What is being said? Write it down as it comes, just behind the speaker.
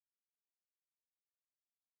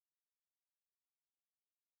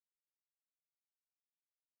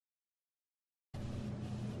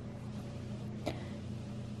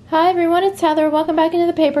Hi everyone, it's Heather. Welcome back into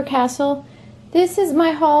the Paper Castle. This is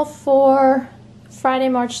my haul for Friday,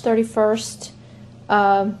 March 31st.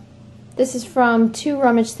 This is from two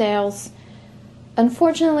Rummage sales.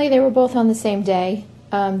 Unfortunately, they were both on the same day.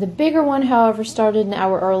 The bigger one, however, started an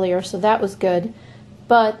hour earlier, so that was good.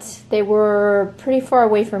 But they were pretty far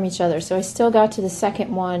away from each other, so I still got to the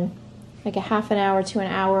second one like a half an hour to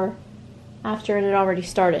an hour after it had already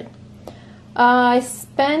started. I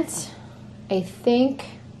spent, I think,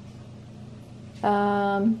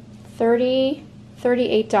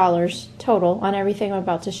 $38 total on everything I'm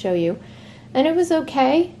about to show you, and it was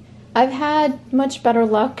okay. I've had much better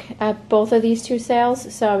luck at both of these two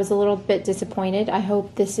sales, so I was a little bit disappointed. I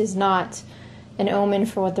hope this is not an omen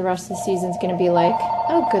for what the rest of the season's going to be like.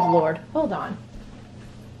 Oh, good Lord. Hold on.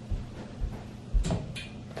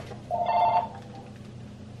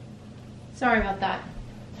 Sorry about that.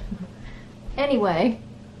 Anyway,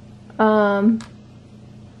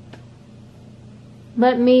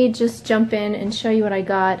 let me just jump in and show you what I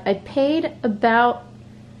got. I paid about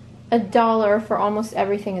 $1 for almost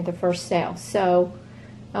everything at the first sale. So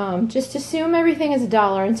just assume everything is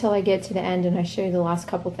 $1 until I get to the end and I show you the last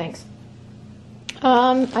couple things.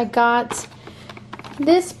 I got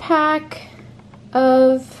this pack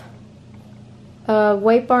of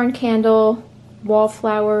White Barn Candle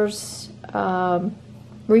Wallflowers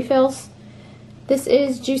refills. This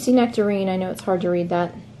is Juicy Nectarine. I know it's hard to read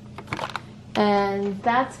that. And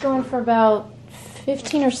that's going for about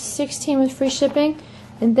 $15 or $16 with free shipping.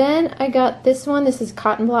 And then I got this one. This is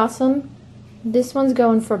Cotton Blossom. This one's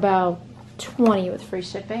going for about $20 with free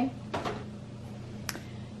shipping.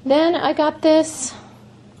 Then I got this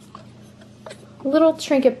little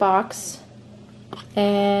trinket box,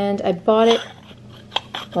 and I bought it,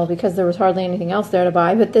 well, because there was hardly anything else there to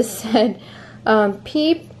buy, but this said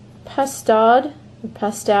P. Pastaude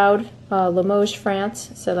Limoges,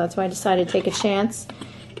 France, so that's why I decided to take a chance.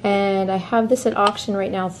 And I have this at auction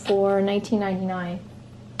right now for $19.99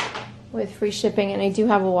 with free shipping, and I do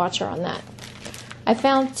have a watcher on that. I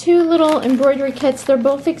found two little embroidery kits. They're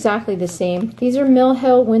both exactly the same. These are Mill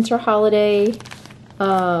Hill Winter Holiday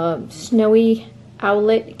Snowy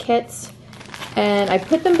Owlet kits, and I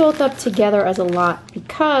put them both up together as a lot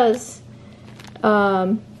because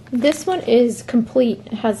this one is complete.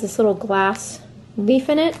 It has this little glass leaf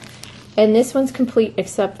in it, and this one's complete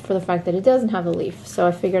except for the fact that it doesn't have a leaf, so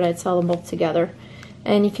I figured I'd sell them both together.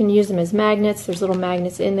 And you can use them as magnets. There's little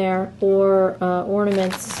magnets in there, or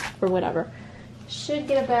ornaments, or whatever. Should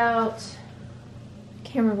get about,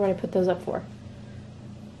 can't remember what I put those up for,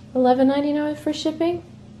 $11.99 with free shipping?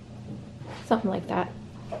 Something like that.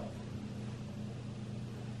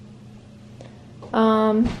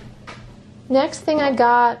 Next thing I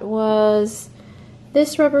got was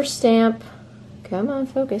this rubber stamp. Come on,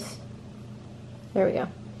 focus. There we go.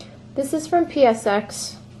 This is from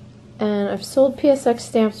PSX, and I've sold PSX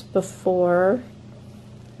stamps before.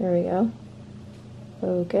 There we go.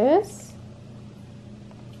 Focus.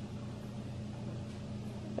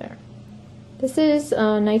 There. This is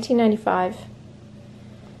 $19.95,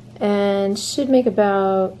 and should make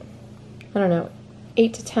about, I don't know,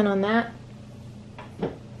 8 to 10 on that.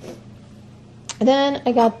 Then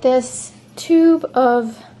I got this tube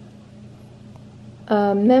of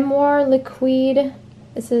Memoir Liquide.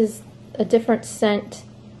 This is a different scent,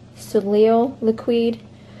 Soleil Liquide.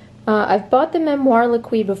 I've bought the Memoir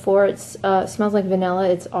Liquide before. It smells like vanilla.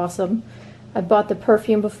 It's awesome. I bought the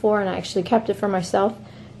perfume before, and I actually kept it for myself.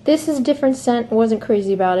 This is a different scent. I wasn't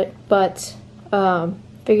crazy about it, but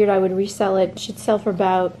figured I would resell it. It should sell for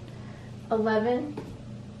about $11.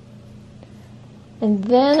 And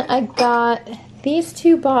then I got these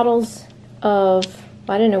two bottles of,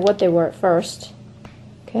 I didn't know what they were at first.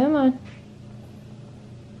 Come on.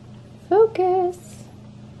 Focus.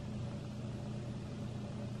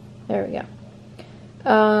 There we go.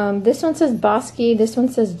 This one says Bosky, this one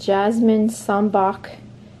says Jasmine Sambach,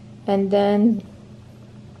 and then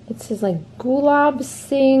it says like Gulab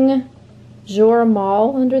Singh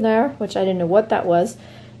Joramal under there, which I didn't know what that was.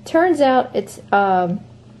 Turns out it's an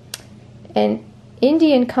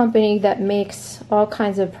Indian company that makes all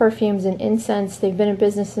kinds of perfumes and incense. They've been in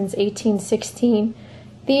business since 1816.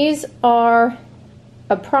 These are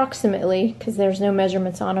approximately, because there's no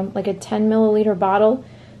measurements on them, like a 10 milliliter bottle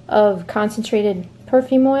of concentrated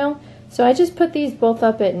perfume oil. So I just put these both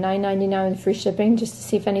up at $9.99 with free shipping just to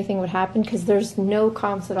see if anything would happen, because there's no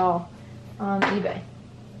comps at all on eBay.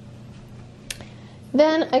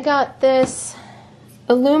 Then I got this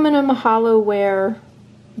aluminum hollowware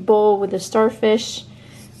bowl with a starfish.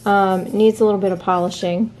 It needs a little bit of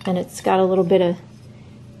polishing, and it's got a little bit of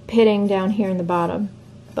pitting down here in the bottom,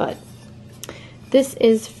 but This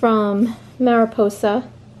is from Mariposa,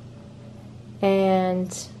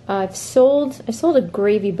 and I sold a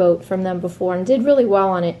gravy boat from them before and did really well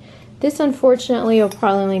on it. This, unfortunately, will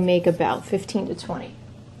probably only make about 15 to 20.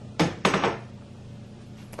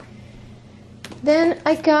 Then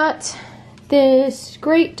I got this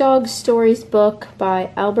Great Dog Stories book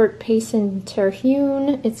by Albert Payson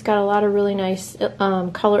Terhune. It's got a lot of really nice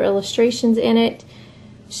color illustrations in it.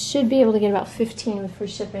 Should be able to get about 15 with free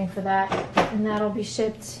shipping for that, and that'll be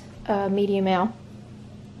shipped medium mail.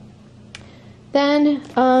 Then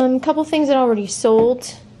a couple things that already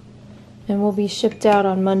sold and will be shipped out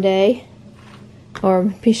on Monday, or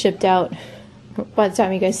be shipped out by the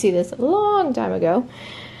time you guys see this, a long time ago.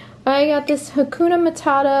 I got this Hakuna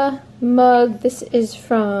Matata mug. This is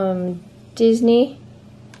from Disney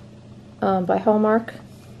by Hallmark.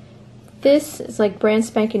 This is like brand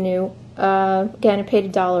spanking new. Again, I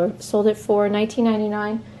paid $1. Sold it for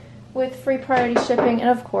 $19.99 with free priority shipping, and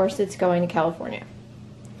of course it's going to California.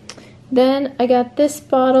 Then I got this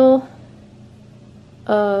bottle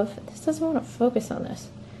of, this doesn't want to focus on this.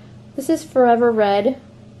 This is Forever Red,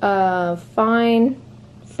 fine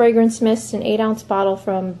fragrance mist, an 8-ounce bottle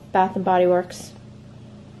from Bath & Body Works.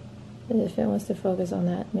 If it wants to focus on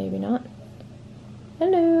that, maybe not.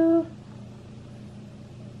 Hello.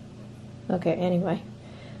 Okay, anyway.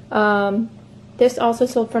 This also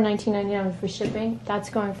sold for $19.99 with free shipping. That's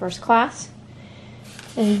going first class.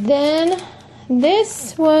 And then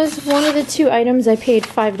this was one of the 2 items I paid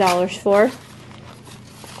 $5 for.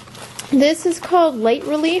 This is called Light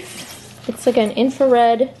Relief. It's like an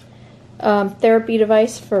infrared therapy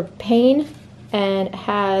device for pain, and it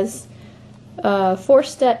has 4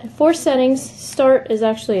 settings. Start is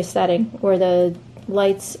actually a setting where the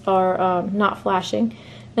lights are not flashing,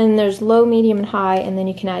 and there's low, medium, and high, and then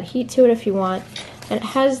you can add heat to it if you want. And it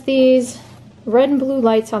has these red and blue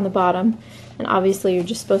lights on the bottom, and obviously you're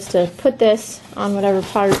just supposed to put this on whatever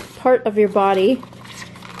part of your body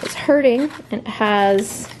is hurting, and it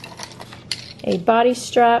has a body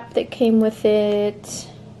strap that came with it.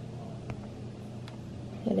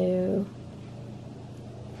 Hello.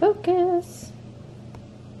 Focus.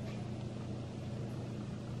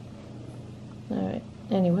 Alright,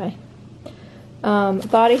 anyway.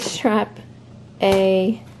 Body strap,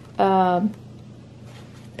 a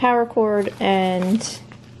power cord,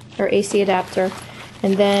 or AC adapter,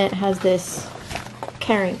 and then it has this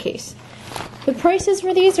carrying case. The prices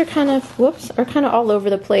for these are kind of, all over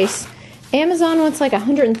the place. Amazon wants like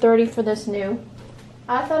 $130 for this new.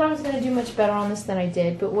 I thought I was going to do much better on this than I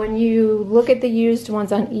did, but when you look at the used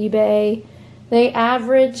ones on eBay, they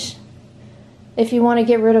average, if you want to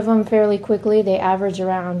get rid of them fairly quickly, they average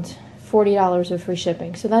around $40 with free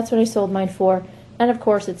shipping. So that's what I sold mine for, and of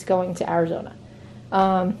course it's going to Arizona.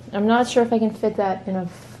 I'm not sure if I can fit that in a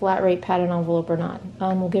flat rate pattern envelope or not.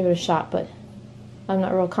 We'll give it a shot, but I'm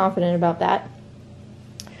not real confident about that.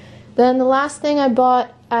 Then the last thing I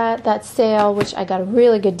bought at that sale, which I got a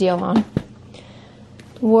really good deal on,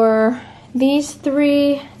 were these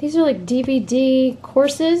 3. These are like DVD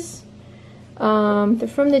courses. They're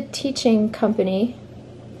from the Teaching Company,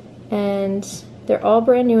 and they're all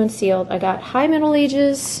brand new and sealed. I got High Middle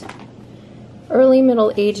Ages, Early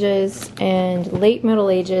Middle Ages, and Late Middle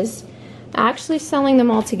Ages. Actually selling them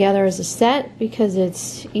all together as a set because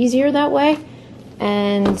it's easier that way,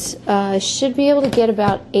 and should be able to get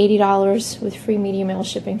about $80 with free medium mail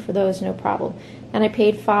shipping for those, no problem. And I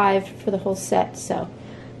paid $5 for the whole set, so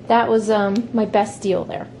that was my best deal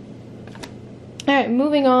there. Alright,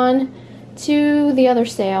 moving on to the other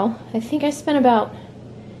sale. I think I spent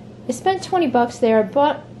 20 bucks there. I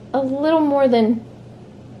bought a little more than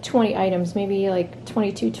 20 items, maybe like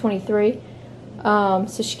 22, 23.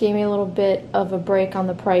 So she gave me a little bit of a break on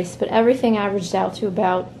the price, but everything averaged out to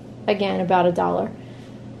about $1,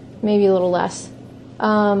 maybe a little less.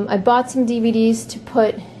 I bought some DVDs to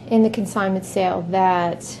put in the consignment sale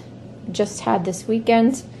that just had this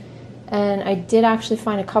weekend, and I did actually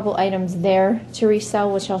find a couple items there to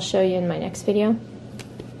resell, which I'll show you in my next video.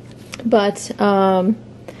 But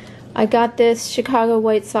I got this Chicago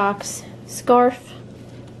White Sox scarf,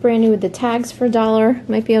 brand new with the tags for $1.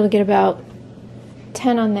 Might be able to get about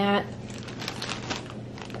 10 on that.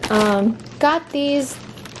 Got these.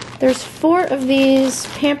 There's 4 of these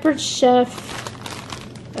Pampered Chef.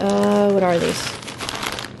 What are these?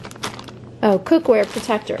 Oh, cookware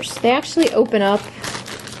protectors. They actually open up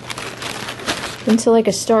into like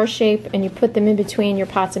a star shape, and you put them in between your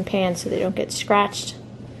pots and pans so they don't get scratched.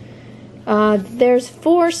 There's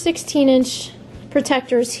 4 16-inch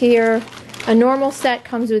protectors here. A normal set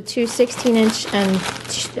comes with 2 16-inch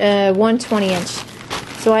and 1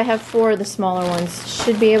 20-inch. So I have 4 of the smaller ones.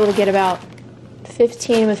 Should be able to get about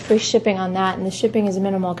 $15 with free shipping on that, and the shipping is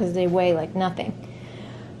minimal because they weigh like nothing.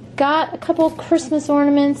 Got a couple of Christmas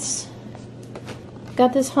ornaments.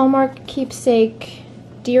 Got this Hallmark keepsake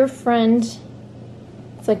Dear Friend.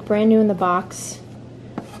 It's like brand new in the box.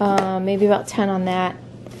 Maybe about 10 on that.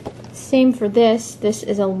 Same for this. This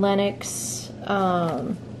is a Lennox,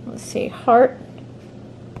 let's see, heart.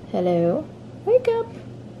 Hello. Wake up.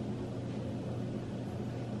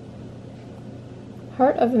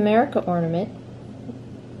 Heart of America ornament.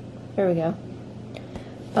 There we go.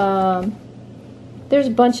 There's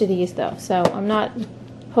a bunch of these though, so I'm not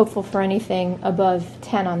hopeful for anything above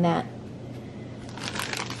 10 on that.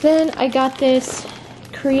 Then I got this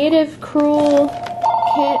Creative Cruel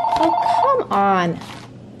kit. Oh, come on.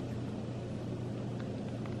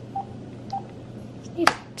 I need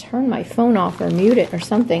to turn my phone off or mute it or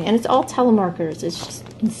something. And it's all telemarketers. It's just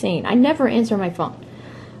insane. I never answer my phone.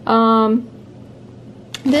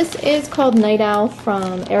 This is called Night Owl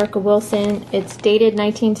from Erica Wilson. It's dated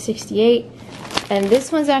 1968. And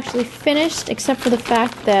this one's actually finished, except for the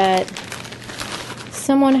fact that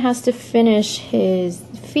someone has to finish his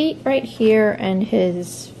feet right here and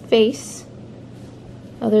his face.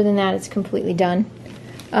 Other than that, it's completely done.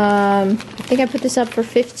 I think I put this up for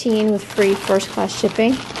 $15 with free first class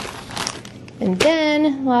shipping. And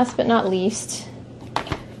then, last but not least,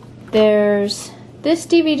 there's this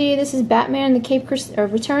DVD. This is Batman and the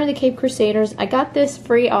Return of the Cape Crusaders. I got this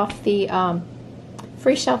free off the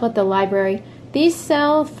free shelf at the library. These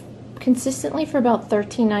sell consistently for about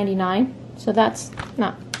 $13.99, so that's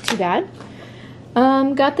not too bad.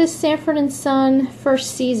 Got this Sanford & Son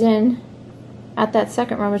first season at that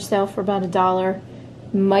second rummage sale for about $1.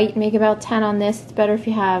 Might make about 10 on this. It's better if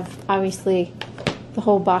you have, obviously, the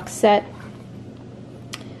whole box set.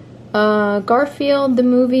 Garfield the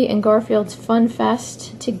movie and Garfield's Fun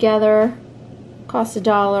Fest together cost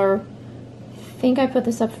 $1. I think I put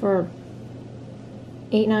this up for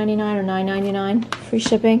 $8.99 or $9.99 free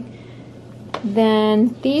shipping.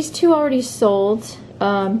 Then these two already sold.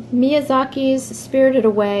 Miyazaki's Spirited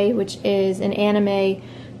Away, which is an anime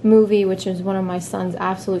movie, which is one of my son's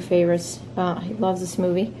absolute favorites. He loves this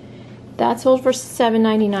movie. That sold for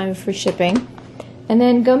 $7.99 with free shipping. And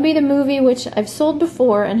then Gumby the movie, which I've sold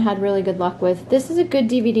before and had really good luck with. This is a good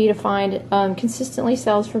DVD to find. Consistently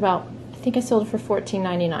sells for about, I think I sold it for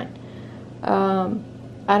 $14.99.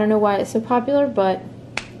 I don't know why it's so popular, but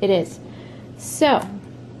it is. So,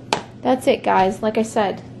 that's it, guys. Like I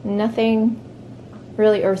said, nothing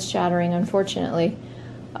really earth-shattering, unfortunately.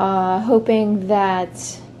 Hoping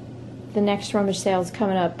that the next rummage sales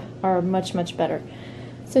coming up are much, much better.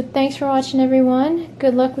 So thanks for watching, everyone.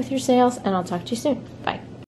 Good luck with your sales, and I'll talk to you soon. Bye.